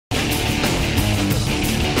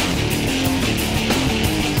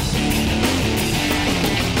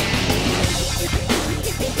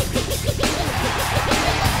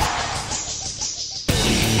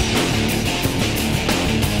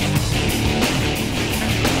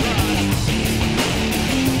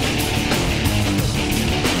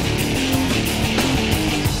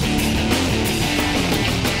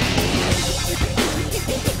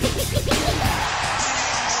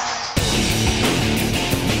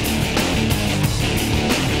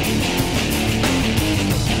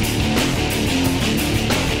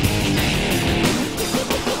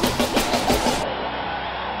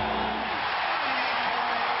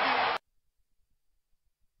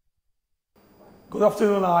Good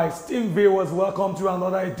afternoon, esteemed viewers. Welcome to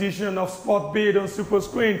another edition of Sport Beat on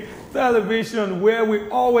SuperScreen television, where we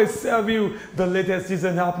always serve you the latest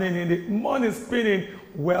season happening in the money spinning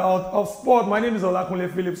world of sport. My name is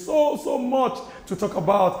Olakunle Philip. So much to talk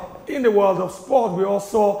about in the world of sport. We also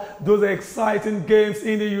saw those exciting games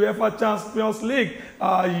in the UEFA Champions League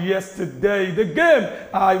yesterday. The game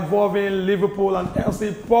involving Liverpool and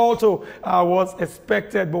FC Porto was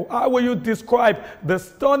expected, but how will you describe the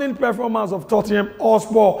stunning performance of Tottenham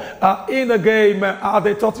Hotspur in the game at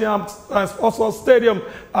the Tottenham Hotspur Stadium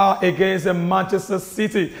against Manchester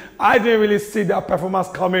City? I didn't really see that performance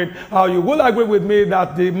coming. You will agree with me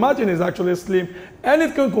that the margin is actually slim.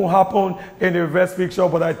 Anything can happen in the reverse picture,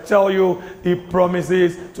 but I tell you, it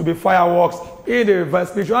promises to be fireworks in the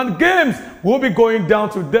reverse picture. And games will be going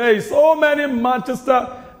down today. So many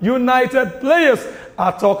Manchester United players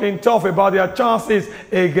are talking tough about their chances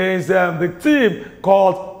against the team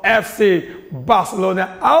called FC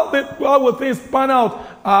Barcelona. How will things pan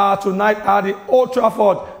out tonight at the Old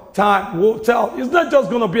Trafford? Time will tell. It's not just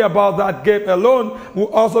going to be about that game alone. We'll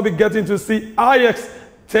also be getting to see Ajax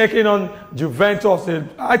taking on Juventus.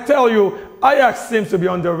 I tell you, Ajax seems to be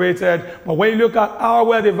underrated, but when you look at how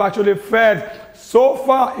well they've actually fared so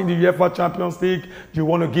far in the UEFA Champions League, you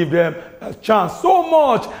want to give them a chance. So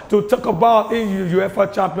much to talk about in the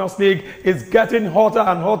UEFA Champions League. It's getting hotter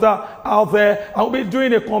and hotter out there. I'll be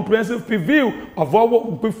doing a comprehensive preview of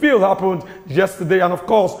what we feel happened yesterday, and of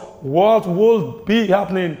course, what will be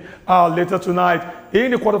happening later tonight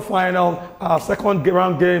in the quarterfinal, second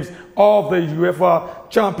round games of the UEFA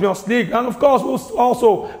Champions League. And of course, we'll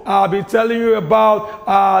also be telling you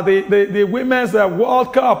about the Women's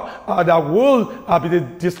World Cup that will be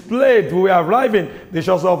displayed. We are arriving the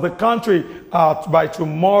shores of the country by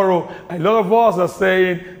tomorrow. A lot of us are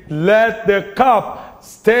saying, let the cup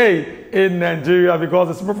stay in Nigeria, because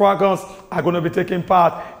the Super Falcons are going to be taking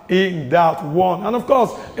part in that one. And of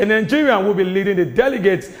course, a Nigerian will be leading the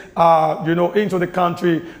delegates into the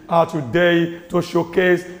country today to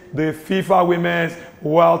showcase the FIFA Women's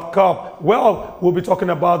World Cup. Well, we'll be talking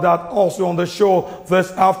about that also on the show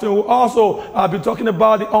this afternoon. We'll also be talking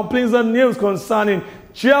about the unpleasant news concerning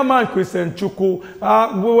Chairman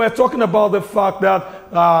Chukwu. We were talking about the fact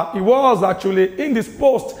that he was actually in this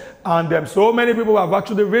post, and so many people have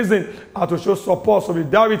actually risen to show support,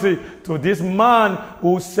 solidarity to this man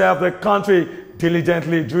who served the country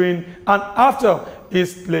diligently during and after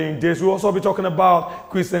his playing days. We'll also be talking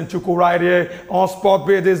about Chukwu right here on Sport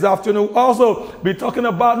Bay this afternoon. We'll also be talking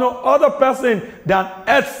about no other person than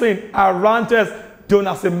Edson Arantes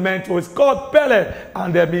Nascimento. It's called Pele,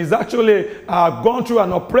 and he's actually gone through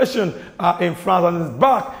an operation in France and is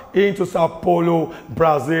back into Sao Paulo,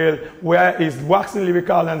 Brazil, where he's waxing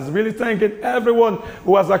lyrical and is really thanking everyone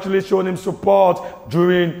who has actually shown him support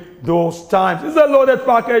during those times. It's a loaded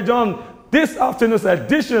package on this afternoon's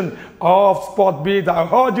edition of Sport Beat. I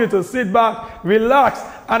urge you to sit back, relax,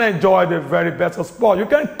 and enjoy the very best of sport. You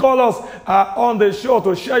can call us on the show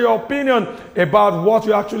to share your opinion about what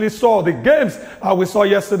you actually saw, the games we saw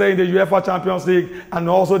yesterday in the UEFA Champions League, and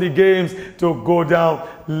also the games to go down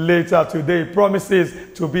later today. It promises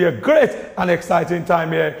to be a great and exciting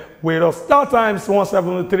time here with us. Start times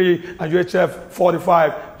 173 and UHF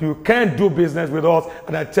 45. You can do business with us,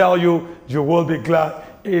 and I tell you, you will be glad.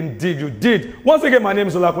 Indeed, you did. Once again, my name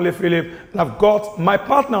is Olakunle Philip, and I've got my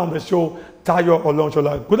partner on the show,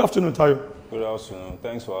 Olorunsola. Good afternoon, Tayo. Good afternoon.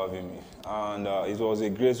 Thanks for having me. And it was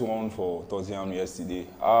a great one for Tottenham yesterday.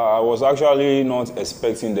 I was actually not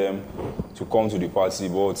expecting them to come to the party,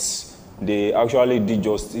 but they actually did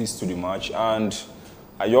justice to the match, and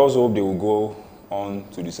I just hope they will go on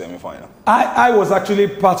to the semi-final. I was actually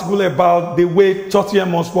particular about the way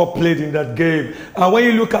Tottenham Hotspur played in that game. And when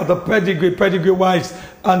you look at the pedigree-wise,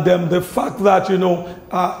 and the fact that,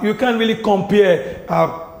 you can't really compare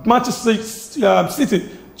Manchester City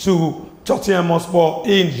to Tottenham Hotspur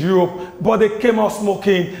in Europe, but they came out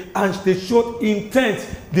smoking, and they showed intent,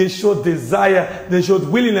 they showed desire, they showed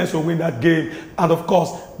willingness to win that game, and of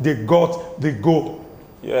course, they got the goal.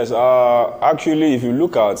 Yes, actually, if you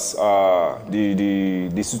look at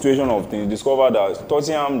the situation of things, discover that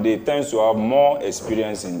Tottenham, they tend to have more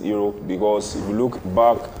experience in Europe, because if you look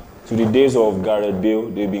back to the days of Gareth Bale,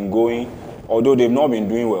 they've been going, although they've not been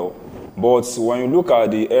doing well. But when you look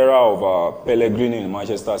at the era of Pellegrini in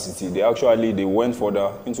Manchester City, they went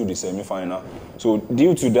further into the semi-final. So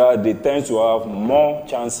due to that, they tend to have more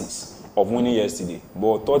chances of winning yesterday.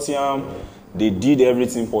 But Tottenham, they did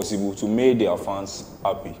everything possible to make their fans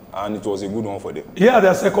happy, and it was a good one for them. Yeah,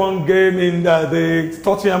 their second game in the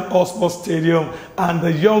Tottenham Hotspur Stadium, and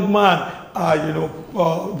the young man,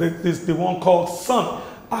 the one called Son,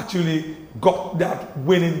 actually got that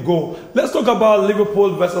winning goal. Let's talk about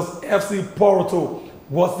Liverpool versus FC Porto.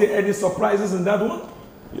 Was there any surprises in that one?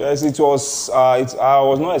 Yes, it was. I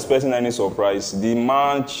was not expecting any surprise. The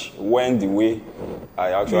match went the way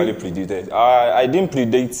I actually predicted. I didn't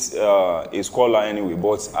predict a scoreline anyway,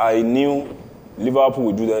 but I knew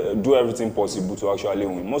Liverpool would do everything possible to actually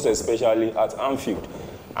win, most especially at Anfield.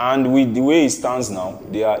 And with the way it stands now,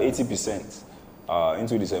 they are 80%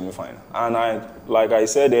 into the semi-final. And like I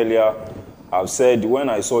said earlier, I've said when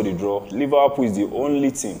I saw the draw, Liverpool is the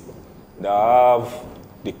only team that have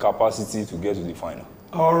the capacity to get to the final.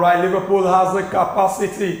 All right, Liverpool has the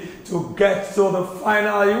capacity to get to the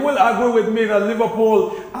final. You will agree with me that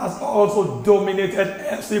Liverpool has also dominated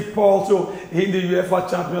FC Porto in the UEFA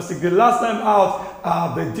Champions League. The last time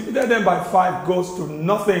out, they defeated them by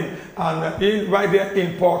 5-0, and right there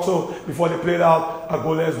in Porto before they played out a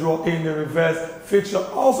goalless draw in the reverse fixture,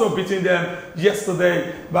 also beating them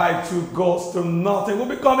yesterday by 2-0. We'll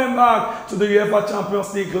be coming back to the UEFA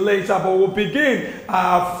Champions League later, but we'll begin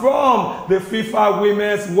from the FIFA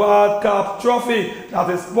Women's World Cup trophy that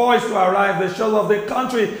is poised to arrive the shores of the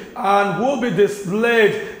country and will be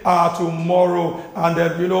displayed tomorrow.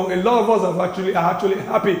 And you know, a lot of us are actually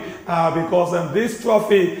happy because this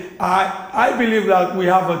trophy, I believe that we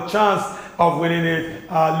have a chance of winning it.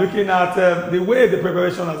 Looking at the way the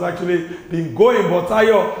preparation has actually been going, but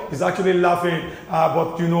Tayo is actually laughing.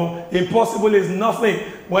 But you know, impossible is nothing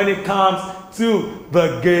when it comes to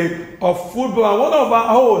the game of football. And one of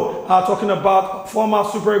our own talking about former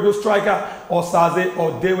Super Eagles striker Osaze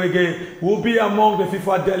Odemwingie will be among the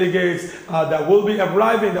FIFA delegates that will be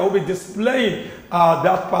arriving, that will be displaying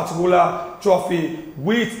that particular trophy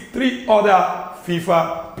with 3 other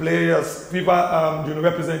FIFA players, FIFA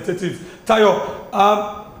representatives.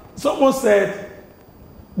 Tayo, someone said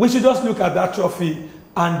we should just look at that trophy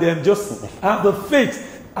and then just have the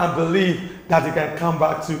faith and believe that it can come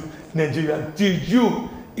back to Nigeria. Did you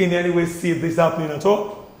in any way see this happening at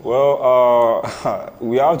all? Well,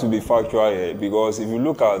 we have to be factual here because if you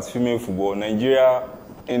look at female football, Nigeria,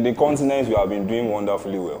 in the continent, we have been doing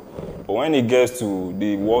wonderfully well. But when it gets to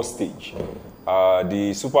the world stage,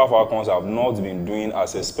 the Super Falcons have not been doing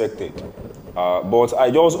as expected. But I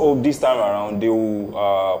just hope this time around they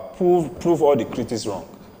will prove all the critics wrong.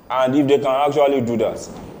 And if they can actually do that,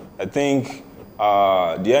 I think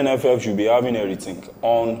the NFF should be having a rethink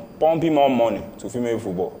on pumping more money to female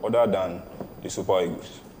football other than the Super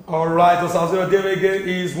Eagles. All right, Osaze Odemwingie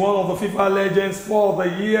is one of the FIFA legends for the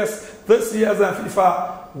this year's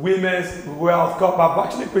FIFA Women's World Cup. I've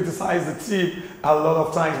actually criticized the team a lot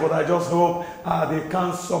of times, but I just hope they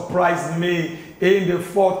can surprise me in the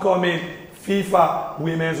forthcoming FIFA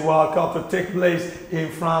Women's World Cup to take place in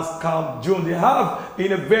France come June. They have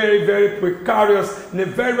in a very, very precarious, in a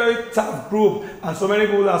very, very tough group, and so many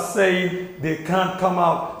people are saying they can't come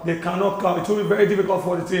out, they cannot come. It will be very difficult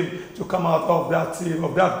for the team to come out of that team,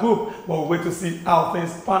 of that group, but we'll wait to see how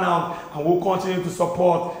things pan out, and we'll continue to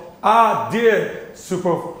support our dear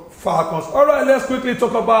Super Falcons. All right, let's quickly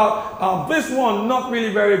talk about this one. Not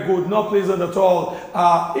really very good, not pleasant at all.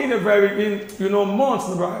 Months,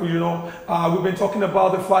 we've been talking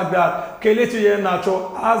about the fact that Kelechi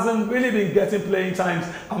Iheanancho hasn't really been getting playing times,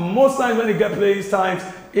 and most times when he gets playing times,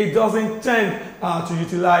 he doesn't tend to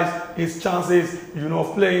utilize his chances,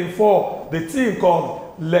 of playing for the team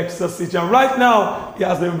called Leicester City. And right now, he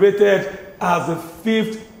has been rated as the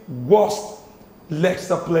 5th worst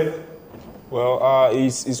Leicester player. Well,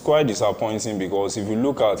 it's quite disappointing because if you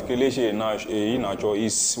look at Kelechi Iheanancho,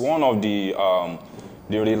 he's one of the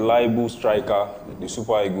reliable striker the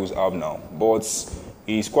Super Eagles have now. But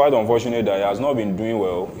it's quite unfortunate that he has not been doing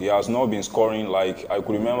well. He has not been scoring like I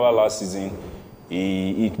could remember last season.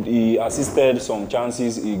 He assisted some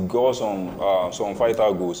chances. He got some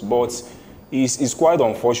fighter goals. But it's quite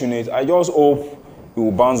unfortunate. I just hope he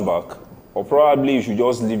will bounce back, or probably he should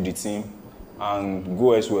just leave the team and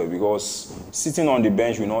go elsewhere, because sitting on the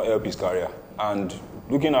bench will not help his career. And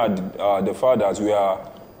looking at the fact that we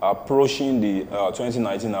are approaching the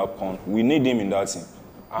 2019 AFCON, we need him in that team.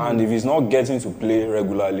 And if he's not getting to play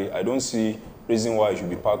regularly, I don't see reason why he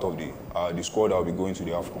should be part of the squad that will be going to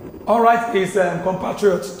the AFCON. All right, his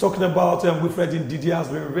compatriots talking about Wilfred Ndidi has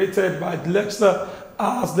been rated by Leicester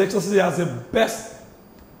City as the best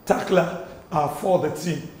tackler for the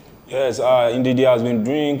team. Yes, Ndidi has been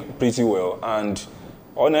doing pretty well, and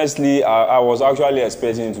honestly, I was actually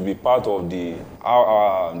expecting him to be part of the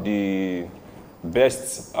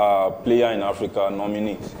best player in Africa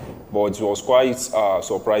nominees, but it was quite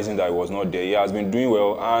surprising that he was not there. He has been doing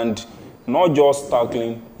well, and not just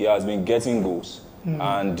tackling, he has been getting goals,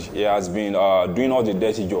 and he has been doing all the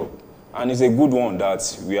dirty job. And it's a good one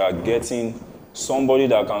that we are getting somebody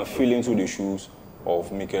that can fill into the shoes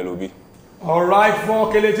of Mikel Obi. All right,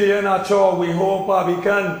 for Kelechi Iheanancho, we hope we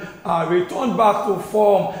can return back to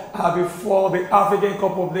form before the African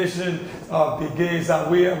Cup of Nations begins.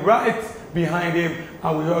 And we are right behind him,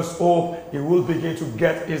 and we just hope he will begin to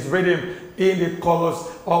get his rhythm in the colors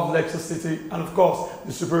of Leicester City and, of course,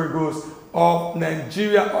 the Super Eagles of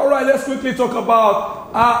Nigeria. All right, let's quickly talk about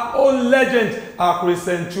our own legend,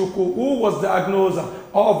 Christian Chukwu, who was diagnosed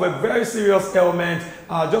of a very serious ailment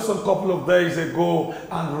just a couple of days ago.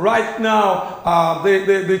 And right now,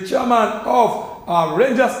 the chairman of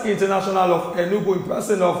Rangers International of Enugu, in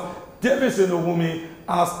person of Davidson Owumi,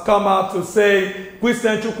 has come out to say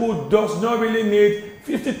Christian Chukwu does not really need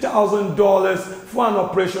 $50,000 for an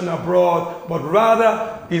operation abroad, but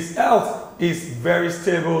rather his health is very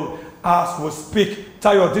stable as we speak.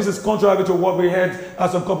 Tayo, this is contrary to what we heard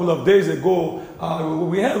as a couple of days ago.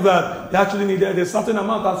 We heard that they actually needed a certain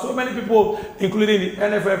amount, and so many people, including the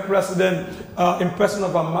NFF president, in person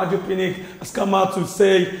of Amaju Pinnick, has come out to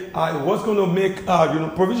say it was going to make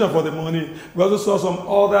provision for the money. We also saw some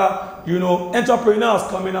other entrepreneurs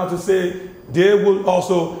coming out to say they will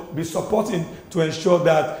also be supporting to ensure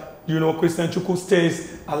that Christian Chukwu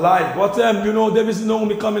stays alive. But Davidson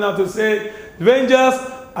Owumi coming out to say the Rangers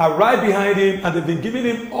are right behind him, and they've been giving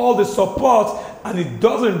him all the support, and he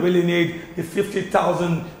doesn't really need the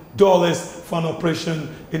 $50,000 for an operation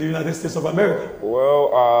in the United States of America.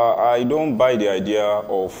 Well, I don't buy the idea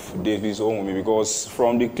of Davidson Owumi, because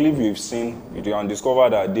from the clip we've seen, you can discover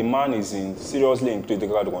that the man is seriously in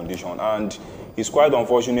critical condition, and it's quite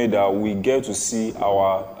unfortunate that we get to see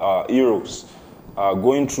our heroes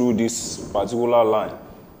going through this particular line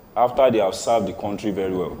after they have served the country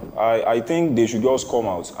very well. I think they should just come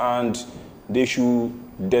out and they should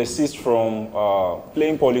desist from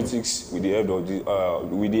playing politics with the head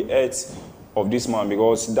of this man,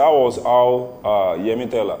 because that was how Yemi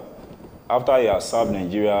Teller, after he has served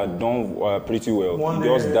Nigeria, done pretty well. He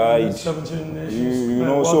just died.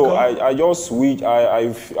 So I just wish,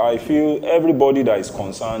 I feel everybody that is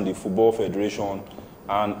concerned, the Football Federation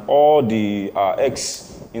and all the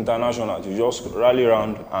ex-internationals, to just rally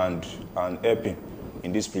around and help him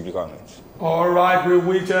in this predicament. All right, we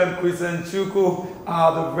wish Christian Chukwu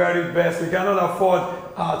the very best. We cannot afford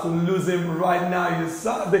to lose him right now. He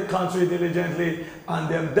served the country diligently, and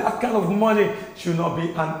that kind of money should not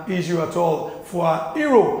be an issue at all for a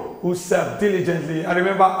hero who served diligently. I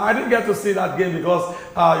remember I didn't get to see that game because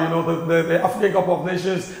the African Cup of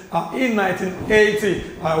Nations in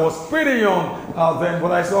 1980. I was pretty young then,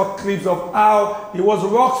 but I saw clips of how he was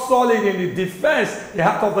rock solid in the defense, the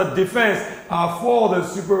heart of the defense for the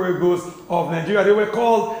Super Eagles of Nigeria. They were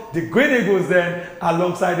called the Green Eagles then,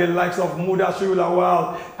 alongside the likes of Mudashiru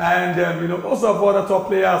Lawal and also of other top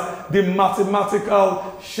players, the mathematical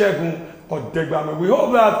Segun Odegbami. We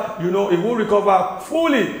hope that he will recover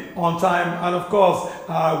fully on time, and of course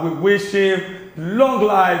we wish him long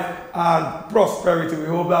life and prosperity. We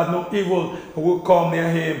hope that no evil will come near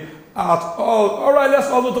him at all. All right, let's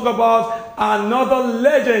also talk about another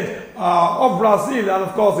legend of Brazil and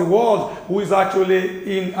of course the world, who is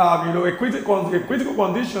actually in a critical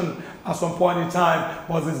condition at some point in time,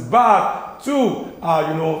 but is back to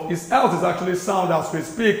his health is actually sound as we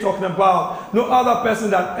speak. Talking about no other person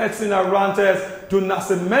than Edson Arantes do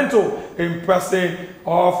Nascimento, in person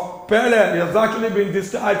of Pele. He has actually been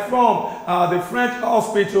discharged from the French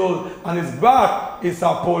hospital and is back in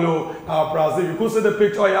Sao Paulo, Brazil. You could see the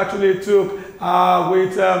picture he actually took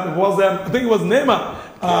with I think it was Neymar.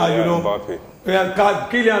 Mbappe.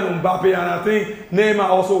 Kylian Mbappe, and I think Neymar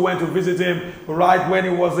also went to visit him right when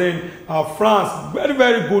he was in France. Very,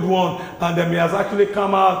 very good one. And then he has actually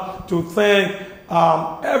come out to thank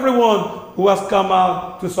everyone who has come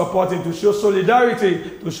out to support him, to show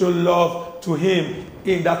solidarity, to show love to him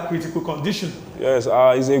in that critical condition. Yes,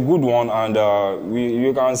 it's a good one, and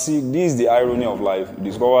you can see this is the irony of life. You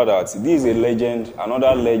discover that this is a legend,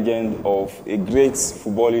 another legend of a great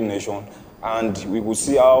footballing nation. And we could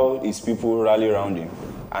see how his people rally around him,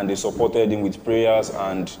 and they supported him with prayers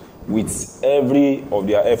and with every of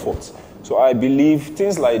their efforts. So I believe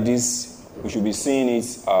things like this, we should be seeing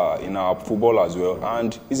it in our football as well.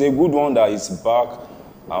 And it's a good one that is back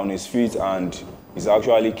on his feet and is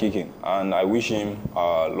actually kicking. And I wish him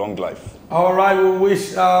long life. All right, we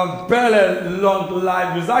wish Pele long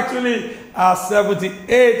life. He's actually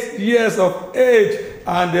 78 years of age.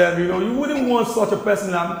 And you wouldn't want such a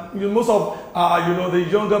person. Most of the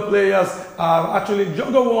younger players, actually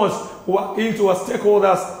younger ones who are into as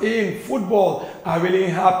stakeholders in football, are really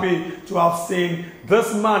happy to have seen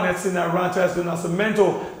this man, Edson Arantes do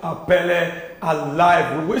Nascimento, Pele,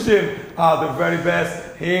 alive. We wish him the very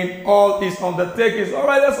best in all his undertakings. All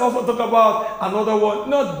right, let's also talk about another one.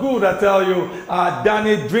 Not good, I tell you.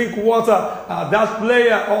 Danny Drinkwater, that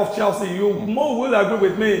player of Chelsea. You more will agree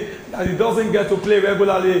with me that he doesn't get to play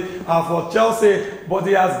regularly for Chelsea, but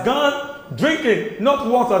he has gone drinking, not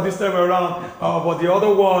water this time around, but the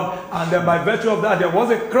other one. And then by virtue of that, there was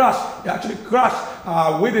a crash. He actually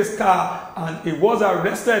crashed with his car, and he was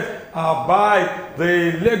arrested by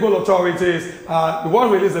the legal authorities. He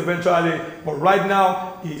was released eventually, but right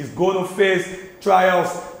now he is going to face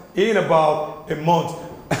trials in about a month.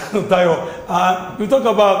 Tayo, you talk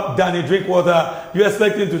about Danny Drinkwater. You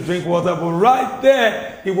expect him to drink water, but right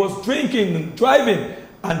there he was drinking and driving.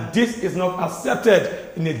 And this is not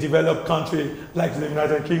accepted in a developed country like the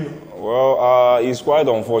United Kingdom. Well, it's quite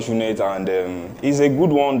unfortunate, and it's a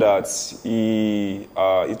good one that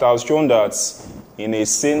it has shown that in a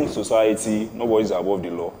sane society, nobody is above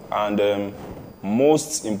the law. And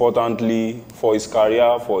most importantly, for his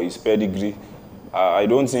career, for his pedigree, I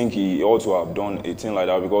don't think he ought to have done a thing like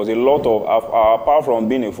that, because a lot of, apart from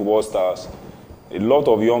being a football star, a lot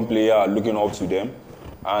of young players are looking up to them.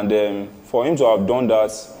 And for him to have done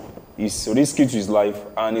that is risky to his life,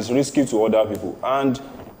 and it's risky to other people. And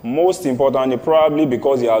most importantly, probably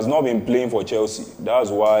because he has not been playing for Chelsea.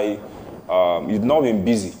 That's why he's not been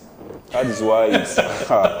busy. That is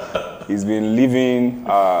why he's been living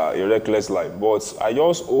a reckless life. But I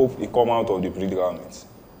just hope he come out of the predicament.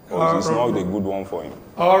 It's not a good one for him.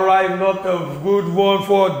 All right, not a good one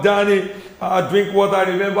for Danny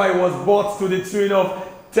Drinkwater. Remember, he was bought to the tune of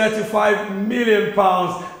 £35 million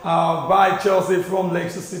by Chelsea from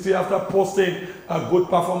Leicester City after posting a good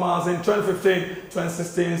performance in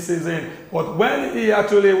 2015-2016 season. But when he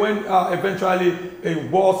actually, eventually he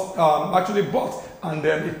was actually bought, and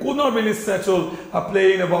then he could not really settle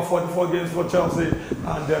playing about 44 games for Chelsea,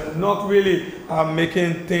 and not really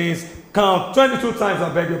making things count. 22 times,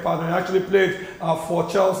 I beg your pardon. He actually played for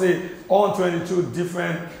Chelsea on 22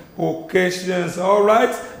 different occasions. All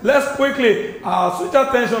right, let's quickly switch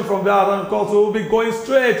attention from that, and of course we'll be going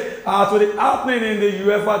straight to the happening in the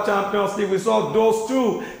UEFA Champions League. We saw those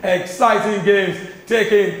two exciting games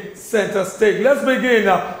taking center stage. Let's begin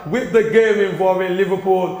with the game involving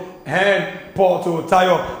Liverpool and Porto.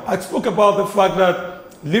 Tayo, I spoke about the fact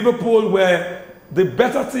that Liverpool were the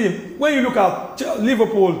better team. When you look at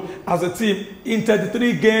Liverpool as a team in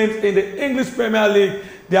 33 games in the English Premier League,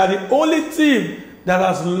 they are the only team that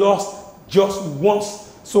has lost just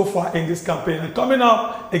once so far in this campaign. And coming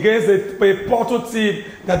up against a Porto team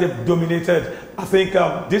that they've dominated, I think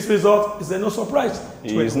this result is no surprise.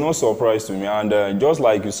 It's no surprise to me. And just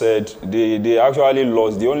like you said, they actually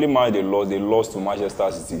lost. The only match they lost to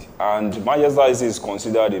Manchester City. And Manchester City is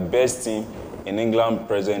considered the best team in England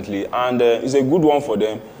presently. And it's a good one for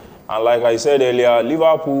them. And like I said earlier,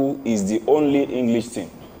 Liverpool is the only English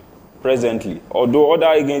team presently, although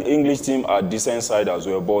other English teams are decent side as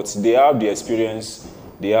well, but they have the experience,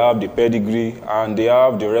 they have the pedigree, and they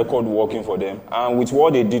have the record working for them. And with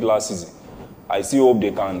what they did last season, I still hope they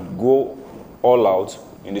can go all out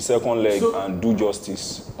in the second leg and do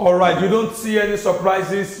justice. All right, you don't see any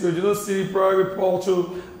surprises. You don't see probably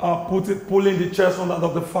Porto pulling the chest on out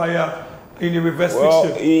of the fire in the reverse fixture.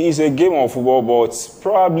 Well, it's a game of football, but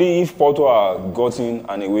probably if Porto had gotten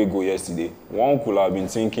an away goal yesterday, one could have been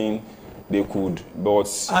thinking they could, but...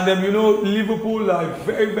 And then, you know, Liverpool are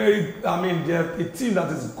very, very... I mean, they're a team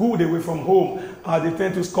that is good away from home. They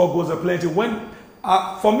tend to score goals plenty. When,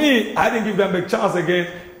 for me, I didn't give them a chance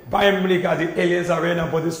against Bayern Munich at the Allianz Arena,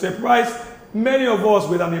 but they surprised many of us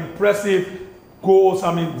with an impressive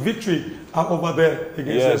victory over there against.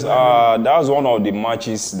 Yes, that's one of the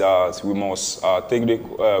matches that we must take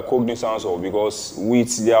the cognizance of, because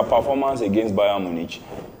with their performance against Bayern Munich,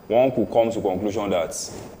 one could come to the conclusion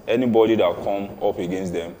that anybody that come up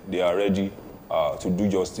against them, they are ready to do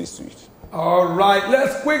justice to it. All right,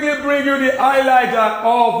 let's quickly bring you the highlight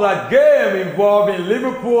of the game involving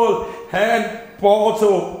Liverpool and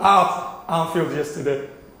Porto at Anfield yesterday.